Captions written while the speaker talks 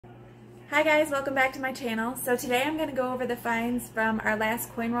Hi guys, welcome back to my channel. So today I'm going to go over the finds from our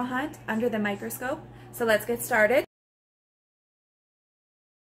last coin roll hunt under the microscope. So let's get started.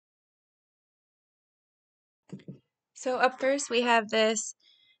 So up first we have this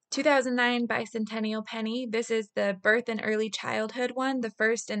 2009 bicentennial penny. This is the birth and early childhood one, the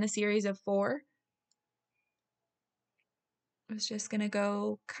first in the series of 4. I was just going to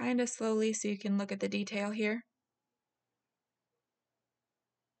go kind of slowly so you can look at the detail here.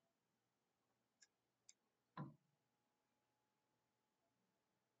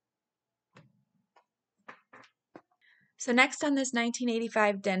 So next on this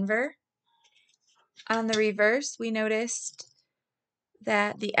 1985 Denver, on the reverse we noticed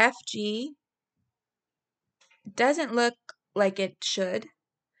that the FG doesn't look like it should.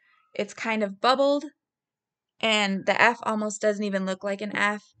 It's kind of bubbled, and the F almost doesn't even look like an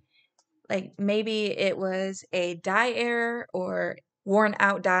F. Like maybe it was a die error or worn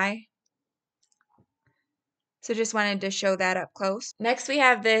out die. So just wanted to show that up close. Next we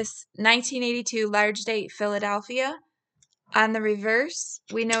have this 1982 large date Philadelphia. On the reverse,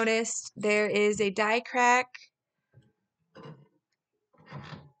 we noticed there is a die crack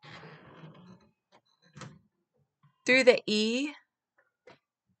through the E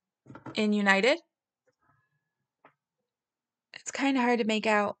in United. It's kind of hard to make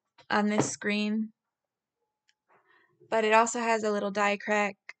out on this screen, but it also has a little die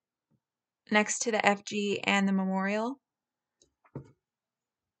crack next to the FG and the memorial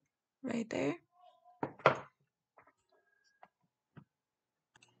right there.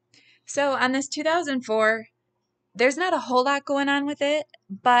 So on this 2004, there's not a whole lot going on with it,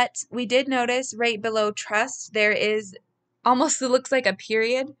 but we did notice right below trust there is almost, it looks like a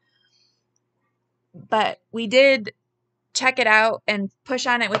period, but we did check it out and push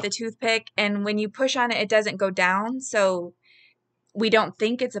on it with a toothpick, and when you push on it, it doesn't go down, so we don't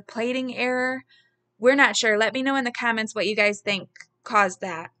think it's a plating error. We're not sure. Let me know in the comments what you guys think caused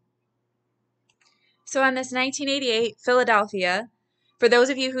that. So on this 1988 Philadelphia, for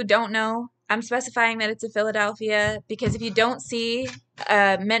those of you who don't know, I'm specifying that it's a Philadelphia because if you don't see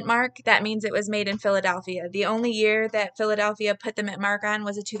a mint mark, that means it was made in Philadelphia. The only year that Philadelphia put the mint mark on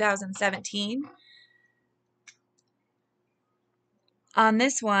was a 2017. On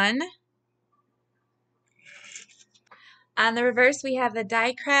this one, on the reverse, we have the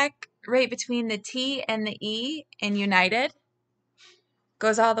die crack right between the T and the E in United.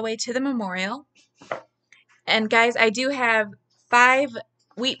 Goes all the way to the memorial. And guys, I do have 5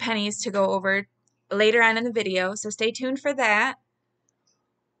 wheat pennies to go over later on in the video, so stay tuned for that.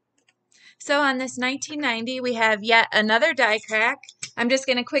 So on this 1990, we have yet another die crack. I'm just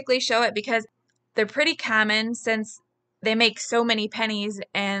going to quickly show it because they're pretty common since they make so many pennies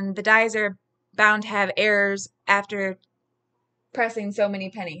and the dies are bound to have errors after pressing so many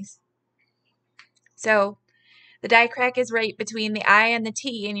pennies. So the die crack is right between the I and the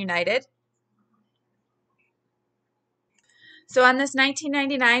T in United. So on this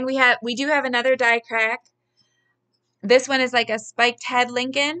 1999, we do have another die crack. This one is like a spiked head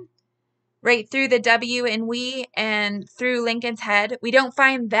Lincoln, right through the W in we and through Lincoln's head. We don't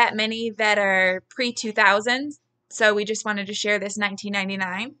find that many that are pre-2000s, so we just wanted to share this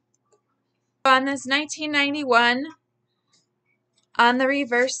 1999. On this 1991, on the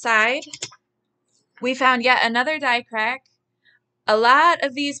reverse side, we found yet another die crack. A lot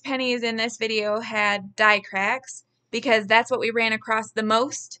of these pennies in this video had die cracks because that's what we ran across the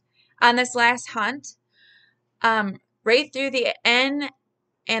most on this last hunt. Right through the N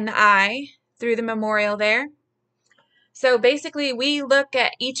and the I, through the memorial there. So basically we look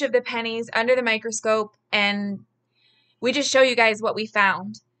at each of the pennies under the microscope and we just show you guys what we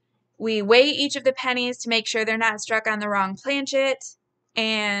found. We weigh each of the pennies to make sure they're not struck on the wrong planchet,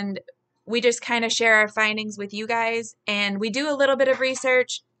 and we just kind of share our findings with you guys. And we do a little bit of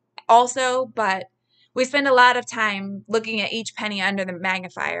research also, but we spend a lot of time looking at each penny under the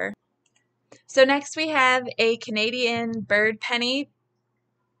magnifier. So next we have a Canadian bird penny.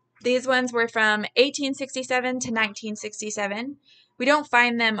 These ones were from 1867 to 1967. We don't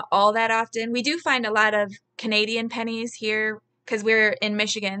find them all that often. We do find a lot of Canadian pennies here because we're in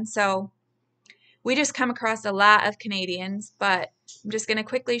Michigan, so we just come across a lot of Canadians, but I'm just going to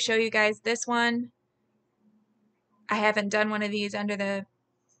quickly show you guys this one. I haven't done one of these under the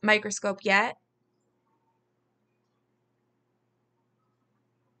microscope yet.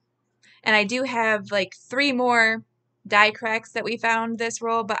 And I do have like 3 more die cracks that we found this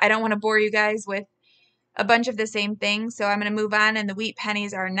roll, but I don't want to bore you guys with a bunch of the same things, so I'm going to move on, and the wheat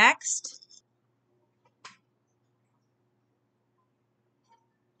pennies are next.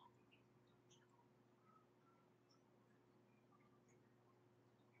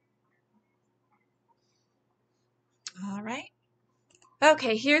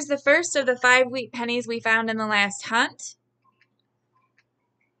 Okay, here's the first of the 5 wheat pennies we found in the last hunt.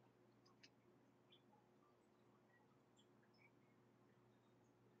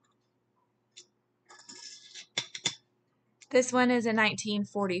 This one is a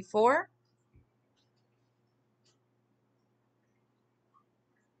 1944.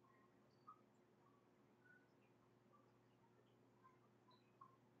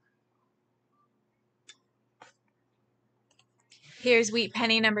 Here's wheat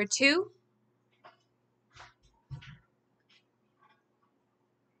penny number 2.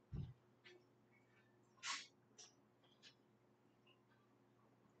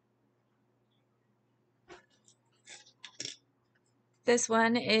 This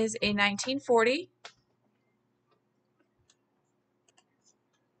one is a 1940.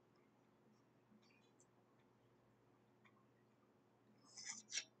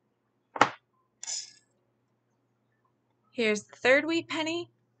 Here's the third wheat penny.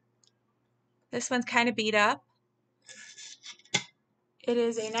 This one's kind of beat up. It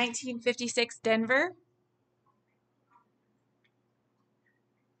is a 1956 Denver.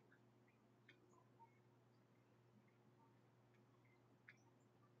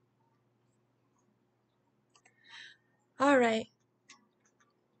 All right.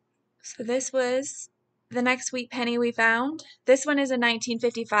 So this was the next wheat penny we found. This one is a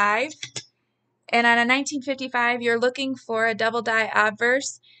 1955. And on a 1955, you're looking for a double die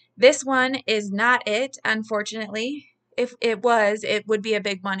obverse. This one is not it, unfortunately. If it was, it would be a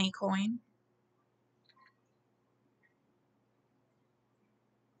big money coin.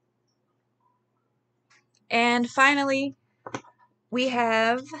 And finally, we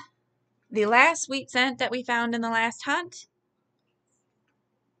have the last wheat cent that we found in the last hunt.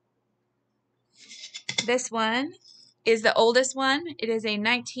 This one is the oldest one. It is a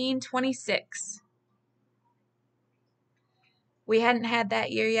 1926. We hadn't had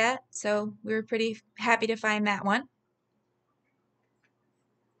that year yet, so we were pretty happy to find that one.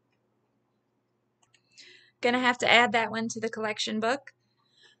 Gonna have to add that one to the collection book.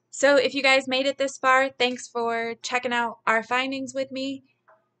 So if you guys made it this far, thanks for checking out our findings with me.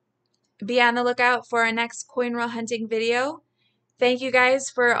 Be on the lookout for our next coin roll hunting video. Thank you guys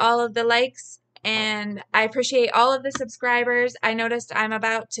for all of the likes, and I appreciate all of the subscribers. I noticed I'm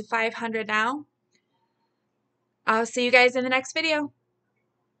about to 500 now. I'll see you guys in the next video.